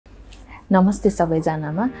नमस्ते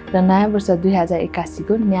सबैजनामा र नयाँ वर्ष 2081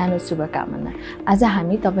 को न्यानो शुभकामना। आज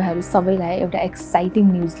हामी तपाईहरु सबैलाई एउटा एक्साइटिङ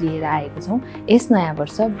न्यूज लिएर आएको छौं। यस नयाँ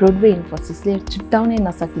वर्ष ब्रोडवे इन्फोसिसले छुट्टाउनै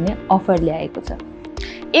नसकिने अफर ल्याएको छ।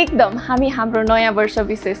 एकदम हामी हाम्रो नयाँ वर्ष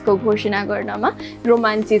विशेषको घोषणा गर्नमा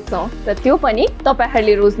रोमाञ्चित छौं र त्यो पनि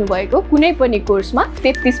तपाईहरुले रोज्नु भएको कुनै पनि कोर्समा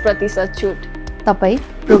 33% छुट। तपाई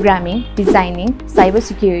programming, designing, cyber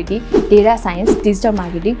security, data science, digital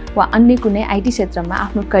marketing वा अन्य कुनै आईटी क्षेत्रमा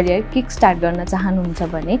आफ्नो करियर किक स्टार्ट गर्न चाहनुहुन्छ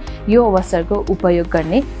भने यो अवसरको उपयोग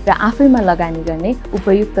गर्ने र आफैमा लगानी गर्ने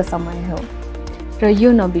उपयुक्त समय हो। र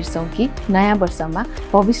यो नबिर्सौं कि नयाँ वर्षमा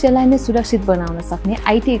भविष्यलाई नै सुरक्षित बनाउन सक्ने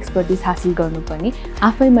आईटी एक्सपर्टिज हासिल गर्नु पनि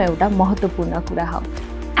आफैमा एउटा महत्त्वपूर्ण कुरा हो।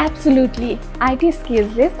 एब्सोल्युटली आईटी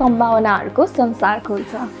स्किल्सले सम्भावनाहरूको संसार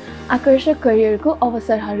खोल्छ। आकर्षक करियरको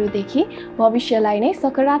अवसरहरूदेखि भविष्यलाई नै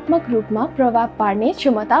सकारात्मक रूपमा प्रभाव पार्ने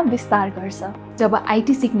क्षमता विस्तार गर्छ। जब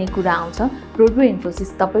आईटी सिक्ने कुरा आउँछ, ब्रोडवे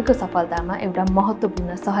इन्फोसिस तपाईको सफलतामा एउटा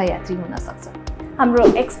महत्त्वपूर्ण सहयात्री हुन सक्छ। हाम्रो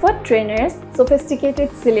एक्सपर्ट ट्रेनर्स, सोफिस्टिकेटेड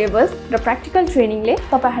सिलेबस र प्र्याक्टिकल ट्रेनिङले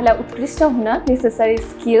तपाईहरुलाई उत्कृष्ट हुन नेसेसरी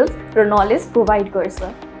स्किल्स र नलेज प्रोवाइड गर्छ।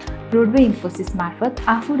 ब्रोडवे इन्फोसिस मार्फत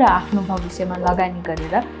आफू र आफ्नो भविष्यमा लगानी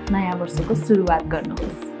गरेर नयाँ वर्षको सुरुवात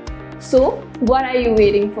गर्नुहोस्। So, what are you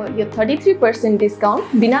waiting for? यो 33% डिस्काउन्ट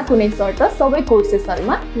बिना कुनै शर्त सबै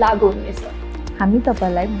कोर्सेसहरुमा लागू हुनेछ। हामी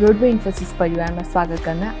तपाईलाई ब्रोडवे इन्फोसिस परिवारमा स्वागत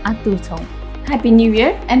गर्न आतुर छौं। Happy New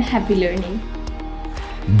Year and happy learning.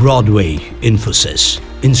 Broadway Infosys,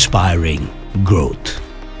 inspiring growth.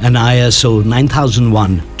 An ISO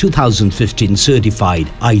 9001:2015 certified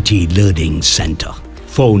IT learning center.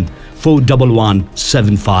 Phone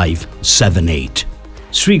 4117578.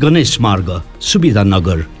 Sri Ganesh Marga,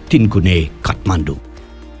 Subidhanagar, Tinkune, Kathmandu.